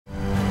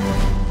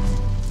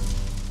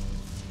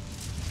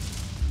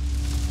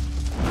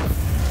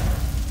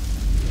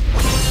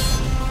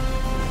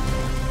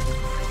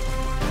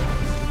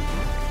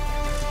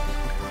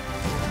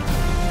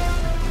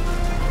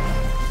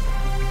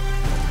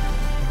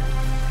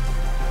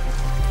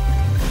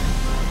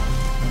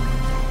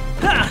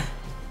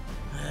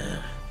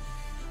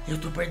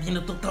tô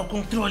perdendo total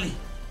controle.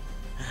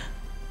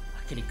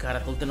 Aquele cara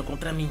tá lutando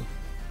contra mim.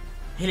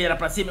 Ele era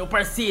pra ser meu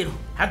parceiro.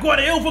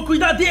 Agora eu vou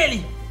cuidar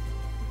dele.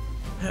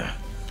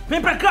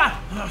 Vem pra cá.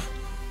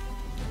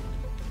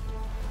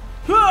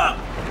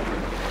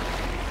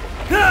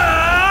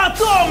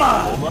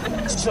 Toma!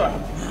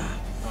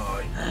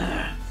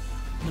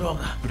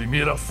 Droga.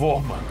 Primeira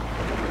forma.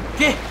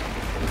 Quê?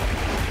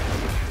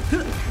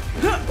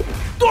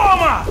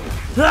 Toma!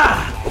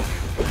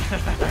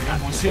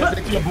 Você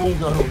até que é bom,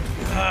 garoto.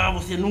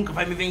 Você nunca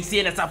vai me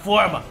vencer dessa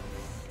forma.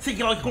 Sei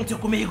lá o que aconteceu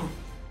comigo.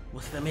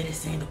 Você tá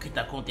merecendo o que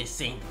tá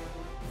acontecendo,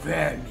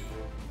 verme.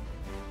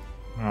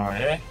 Ah,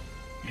 é?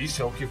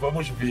 Isso é o que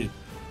vamos ver.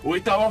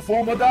 Oitava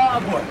forma da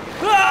água.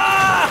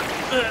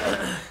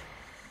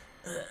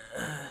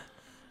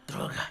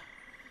 Droga.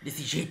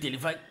 Desse jeito ele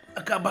vai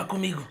acabar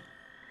comigo.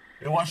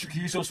 Eu acho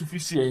que isso é o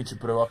suficiente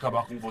pra eu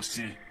acabar com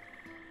você.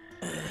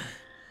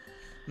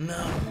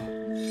 Não.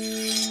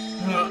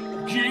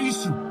 O que é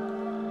isso?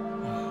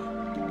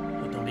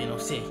 Eu também não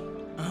sei.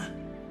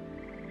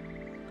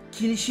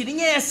 Que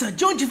lixeirinha é essa?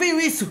 De onde veio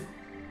isso?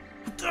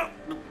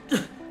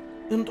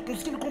 Eu não tô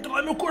conseguindo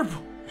controlar meu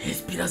corpo.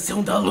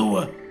 Respiração da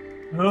lua.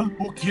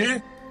 O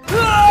quê?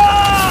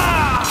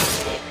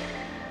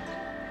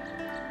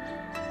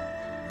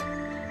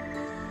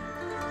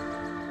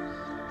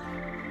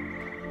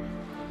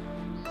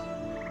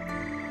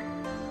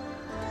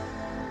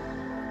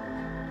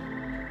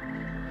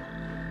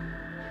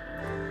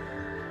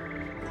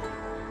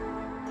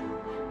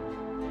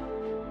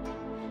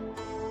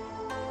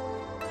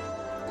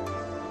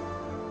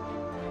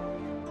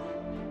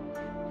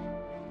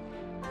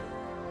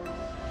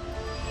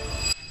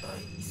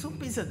 Isso é um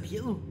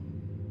pesadelo?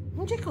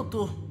 Onde é que eu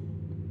tô?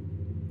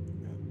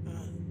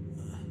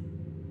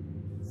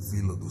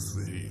 Vila dos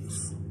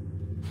Ferreiros.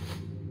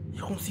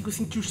 Eu consigo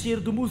sentir o cheiro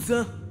do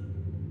Muzan.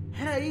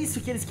 Era isso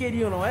que eles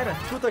queriam, não era?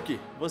 Escuta aqui,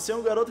 você é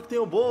um garoto que tem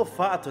um bom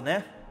olfato,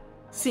 né?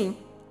 Sim.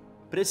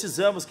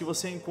 Precisamos que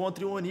você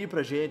encontre um Oni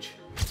pra gente.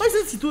 Mas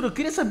antes de tudo, eu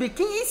queria saber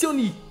quem é esse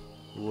Oni?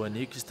 O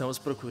Oni que estamos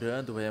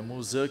procurando é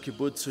Muzaki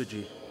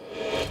Butsuji.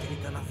 Ele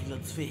tá na Vila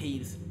dos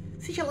Ferreiros.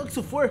 Seja lá o que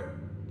isso for,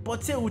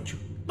 pode ser útil.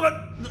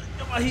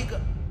 Minha barriga.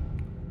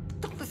 O que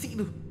tá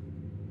acontecendo?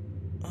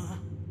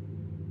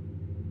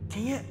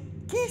 Quem é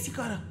esse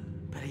cara?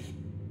 Peraí.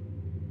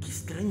 Que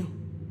estranho.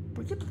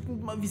 Por que eu tô tendo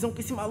uma visão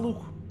com esse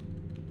maluco?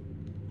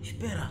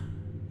 Espera.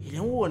 Ele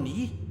é um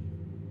Oni?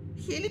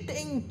 E ele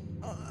tem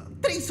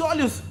 3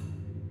 olhos.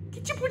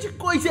 Que tipo de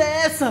coisa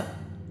é essa?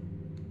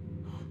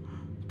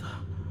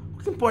 Tá.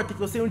 O que importa é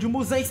que eu sei onde o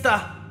Muzan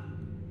está.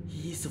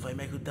 E isso vai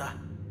me ajudar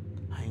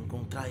a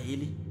encontrar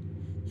ele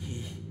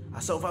e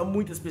a salvar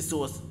muitas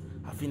pessoas.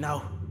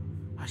 Afinal,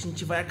 a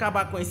gente vai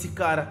acabar com esse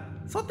cara.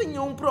 Só tem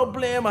um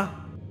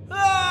problema.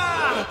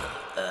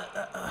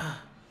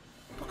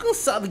 Tô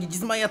cansado de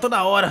desmaiar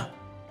toda hora.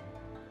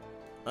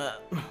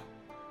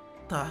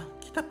 Tá, o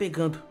que tá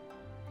pegando?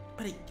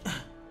 Peraí.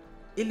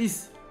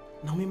 Eles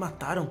não me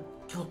mataram?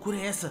 Que loucura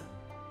é essa?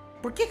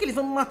 Por que eles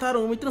não me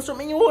mataram? Eu me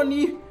transformei em um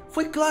Oni.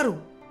 Foi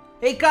claro.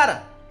 Ei,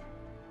 cara.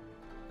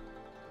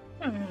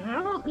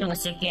 O que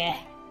você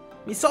quer?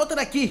 Me solta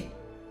daqui.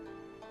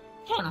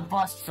 Eu não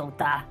posso te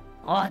soltar.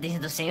 Ordens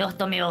do senhor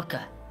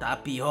Tomioka.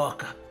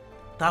 Tapioca.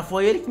 Tá,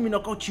 foi ele que me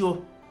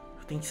nocauteou.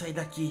 Eu tenho que sair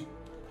daqui.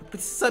 Eu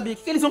preciso saber o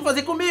que eles vão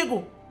fazer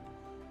comigo.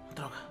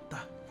 Droga,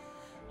 tá.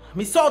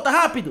 Me solta,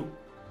 rápido.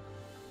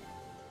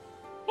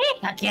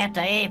 Fica quieto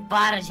aí,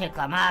 para de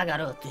reclamar,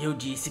 garoto. Eu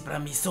disse pra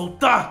me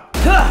soltar.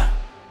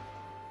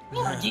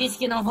 Eu disse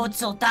que não vou te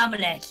soltar,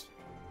 moleque.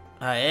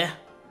 Ah, é?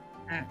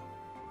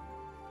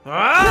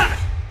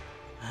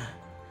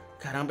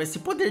 Caramba, esse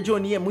poder de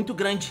Oni é muito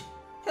grande.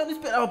 Eu não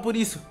esperava por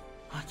isso.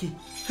 Aqui.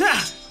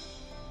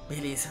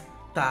 Beleza.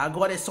 Tá,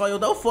 agora é só eu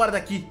dar o fora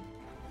daqui.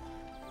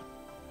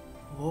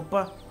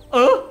 Opa.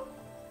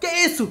 Que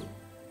é isso?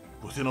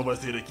 Você não vai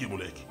sair daqui,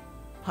 moleque.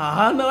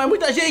 Não, é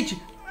muita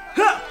gente.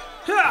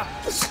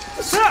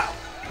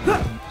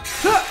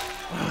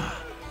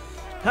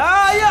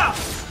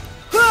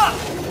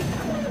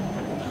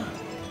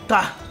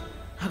 Tá,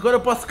 agora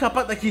eu posso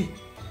escapar daqui.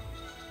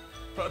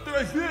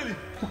 Atrás dele!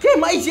 O que?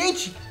 Mais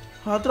gente?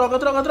 Droga,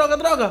 droga, droga,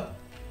 droga.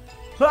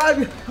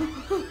 Ai,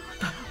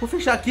 tá, vou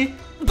fechar aqui.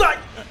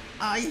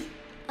 Ai.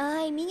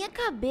 Ai, minha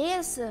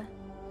cabeça.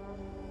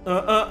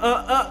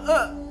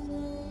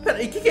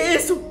 Peraí, que é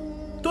isso?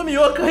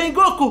 Tomioka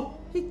Rengoku!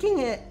 E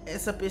quem é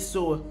essa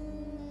pessoa?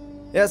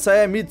 Essa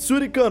é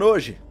Mitsuri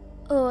Kanoji.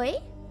 Oi?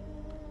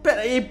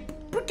 Peraí,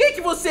 por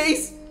que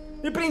vocês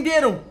me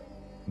prenderam?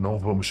 Não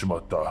vamos te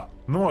matar.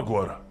 Não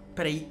agora.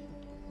 Peraí,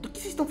 do que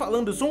vocês estão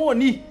falando? Eu sou um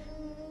Oni.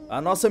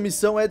 A nossa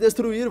missão é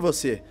destruir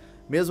você.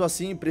 Mesmo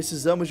assim,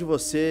 precisamos de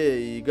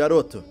você e,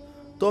 garoto,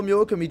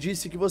 Tomioka me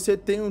disse que você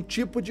tem um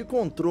tipo de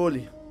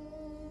controle.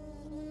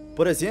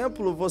 Por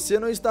exemplo, você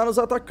não está nos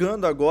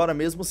atacando agora,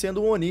 mesmo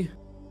sendo um Oni.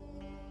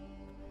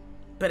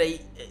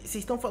 Peraí, vocês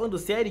estão falando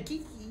sério?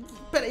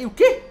 Peraí, o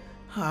quê?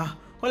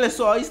 Olha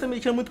só, isso tá me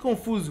deixando muito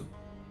confuso.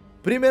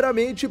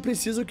 Primeiramente,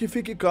 preciso que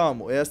fique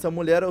calmo. Esta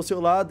mulher ao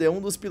seu lado é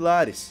um dos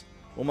pilares,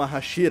 uma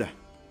Hashira.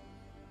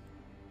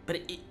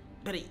 Peraí.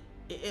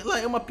 Ela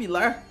é uma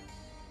pilar?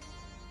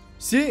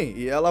 Sim,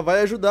 e ela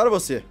vai ajudar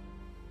você.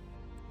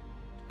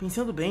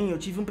 Pensando bem, eu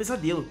tive um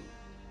pesadelo.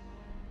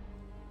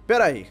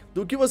 Peraí,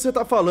 do que você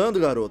tá falando,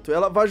 garoto?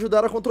 Ela vai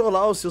ajudar a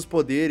controlar os seus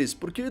poderes,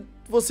 porque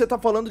você tá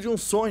falando de um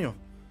sonho.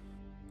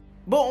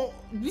 Bom,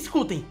 me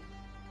escutem.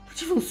 Eu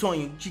tive um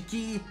sonho de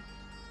que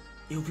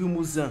eu vi o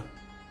Muzan.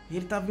 E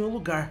ele tava em um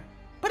lugar.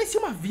 Parecia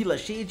uma vila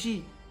cheia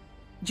de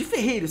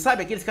ferreiros,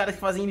 sabe? Aqueles caras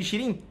que fazem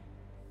Nishirin.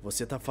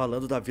 Você tá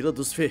falando da Vila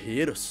dos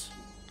Ferreiros?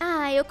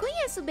 Ah, eu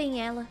conheço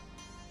bem ela.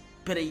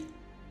 Peraí,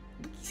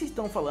 do que vocês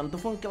estão falando? Estão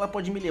falando que ela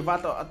pode me levar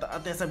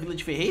até essa vila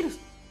de ferreiros?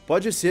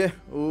 Pode ser.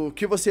 O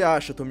que você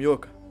acha,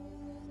 Tomioka?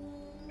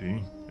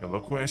 Sim, ela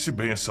conhece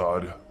bem essa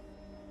área.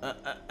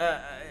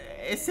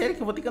 É sério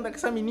que eu vou ter que andar com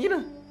essa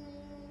menina?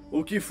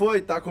 O que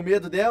foi? Tá com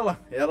medo dela?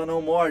 Ela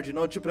não morde,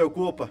 não te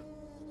preocupa.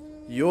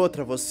 E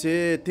outra,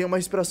 você tem uma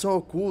respiração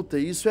oculta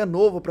e isso é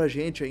novo pra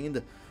gente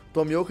ainda.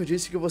 Tomioka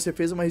disse que você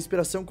fez uma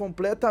respiração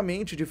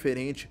completamente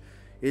diferente.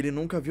 Ele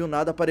nunca viu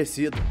nada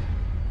parecido.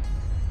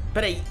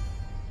 Peraí,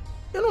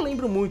 eu não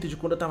lembro muito de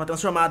quando eu tava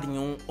transformado em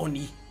um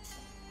Oni.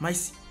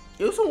 Mas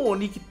eu sou um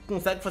Oni que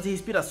consegue fazer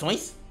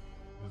respirações?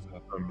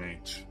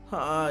 Exatamente.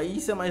 Ah,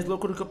 isso é mais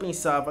louco do que eu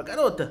pensava.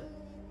 Garota,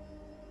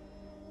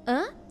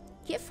 Hã?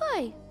 Que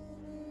foi?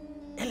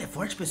 ela é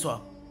forte,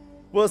 pessoal.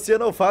 Você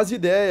não faz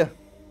ideia.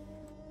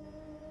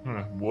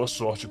 Boa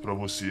sorte pra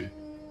você.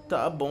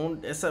 Tá bom,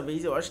 dessa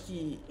vez eu acho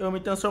que eu me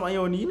transformar em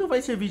Oni não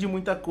vai servir de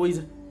muita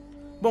coisa.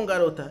 Bom,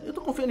 garota, eu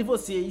tô confiando em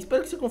você e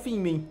espero que você confie em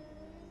mim.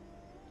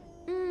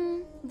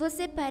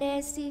 Você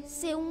parece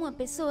ser uma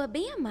pessoa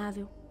bem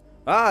amável.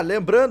 Ah,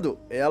 lembrando,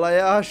 ela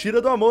é a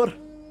Hashira do amor.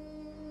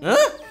 Hã?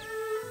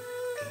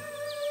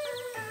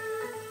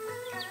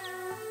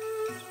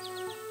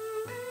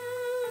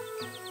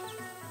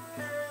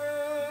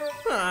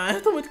 Ah,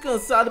 eu tô muito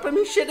cansado. Pra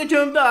mim chega de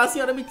andar,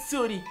 senhora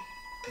Mitsuri.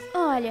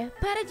 Olha,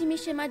 para de me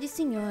chamar de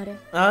senhora.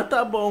 Ah,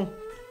 tá bom.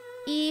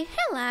 E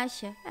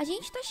relaxa, a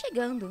gente tá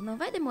chegando, não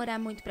vai demorar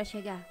muito pra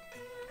chegar.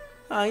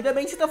 Ah, ainda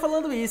bem que você tá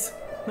falando isso.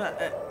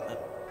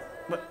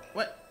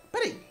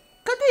 Peraí,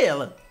 cadê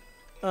ela?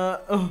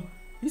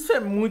 Isso é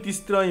muito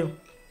estranho.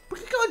 Por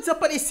que ela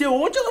desapareceu?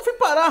 Onde ela foi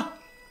parar?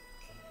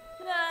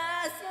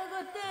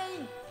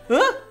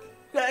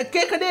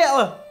 Cadê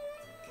ela?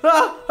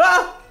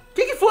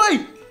 Que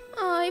foi?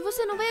 Ai,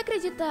 você não vai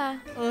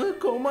acreditar.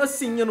 Como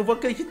assim? Eu não vou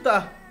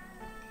acreditar.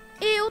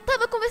 Eu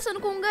tava conversando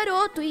com um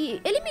garoto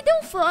e ele me deu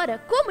um fora.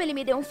 Como ele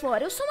me deu um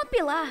fora? Eu sou uma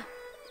pilar.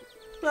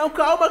 Não,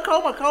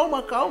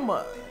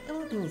 calma. Eu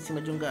não tô em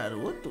cima de um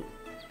garoto?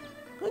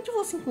 Onde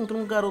você encontrou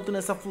um garoto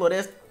nessa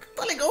floresta?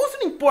 Tá legal, isso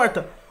não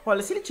importa.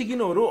 Olha, se ele te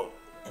ignorou,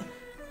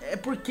 é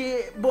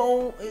porque,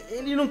 bom,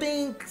 ele não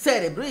tem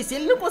cérebro. E se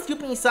ele não conseguiu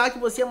pensar que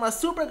você é uma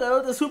super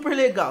garota super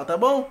legal, tá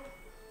bom?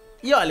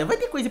 E olha, vai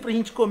ter coisa pra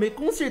gente comer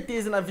com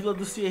certeza na Vila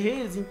dos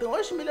Ferreiros, então eu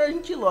acho melhor a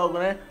gente ir logo,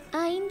 né?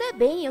 Ainda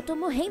bem, eu tô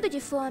morrendo de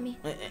fome.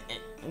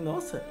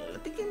 Nossa,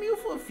 até que é meio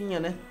fofinha,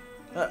 né?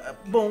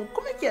 Bom,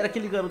 como é que era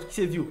aquele garoto que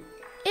você viu?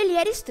 Ele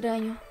era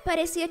estranho.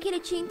 Parecia que ele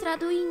tinha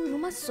entrado em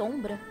uma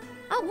sombra.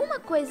 Alguma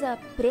coisa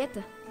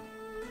preta.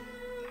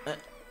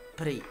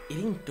 Peraí,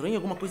 ele entrou em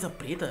alguma coisa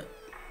preta?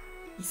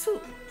 Isso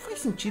faz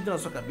sentido na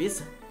sua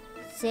cabeça?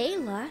 Sei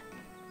lá.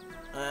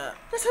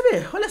 Quer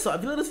saber? Olha só, a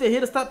Vila dos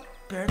Ferreiros tá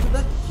perto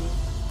daqui.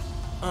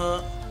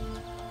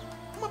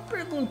 Uma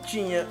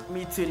perguntinha,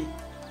 Mitsuri.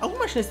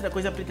 Alguma chance da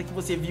coisa preta que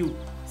você viu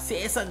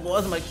ser essa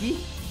gosma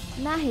aqui?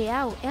 Na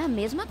real, é a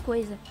mesma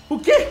coisa. O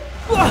quê?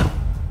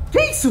 Que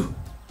é isso?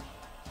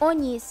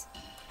 Onis.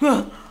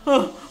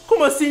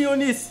 Como assim,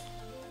 Onis?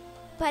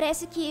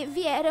 Parece que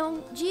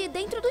vieram de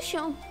dentro do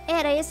chão.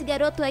 Era esse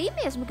garoto aí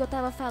mesmo que eu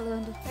tava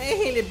falando.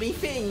 Ele é bem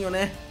feinho,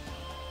 né?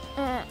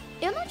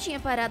 Eu não tinha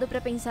parado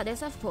pra pensar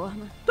dessa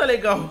forma. Tá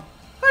legal.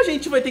 A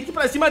gente vai ter que ir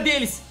pra cima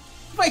deles.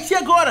 Vai ser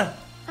agora.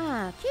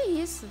 Que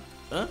isso?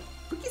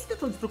 Por que você tá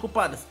tão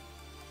despreocupada?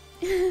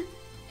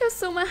 Eu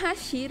sou uma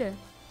Hashira.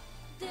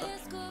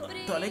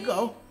 Tá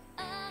legal.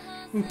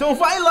 Então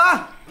vai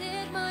lá.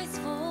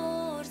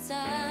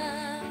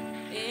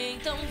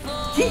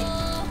 Que?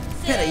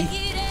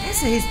 Peraí.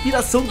 Essa é a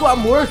respiração do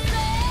amor.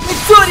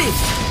 Mitsuri!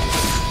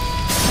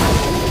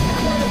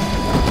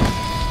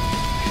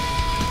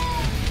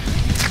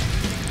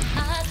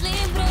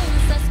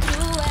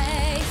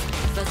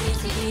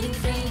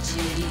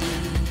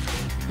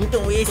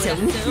 Então esse é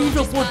o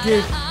incrível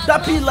poder da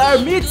Pilar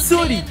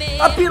Mitsuri,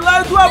 a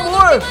Pilar do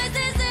Amor!